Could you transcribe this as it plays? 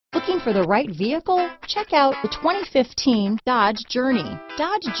Looking for the right vehicle? Check out the 2015 Dodge Journey.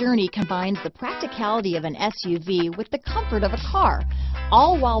 Dodge Journey combines the practicality of an SUV with the comfort of a car,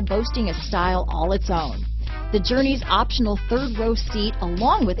 all while boasting a style all its own. The Journey's optional third-row seat,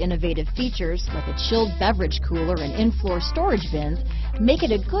 along with innovative features like a chilled beverage cooler and in-floor storage bins, make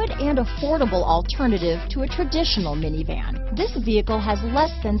it a good and affordable alternative to a traditional minivan. This vehicle has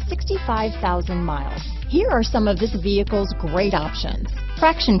less than 65,000 miles. Here are some of this vehicle's great options: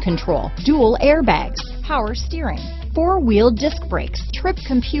 traction control, dual airbags, power steering, four-wheel disc brakes, trip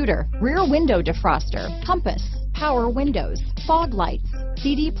computer, rear window defroster, compass, power windows, fog lights,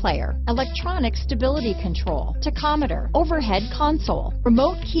 CD player, electronic stability control, tachometer, overhead console,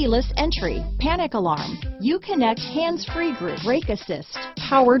 remote keyless entry, panic alarm, Uconnect hands-free group, brake assist,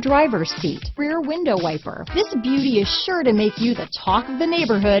 power driver's seat, rear window wiper. This beauty is sure to make you the talk of the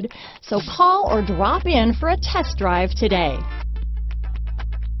neighborhood, so call or drop in for a test drive today.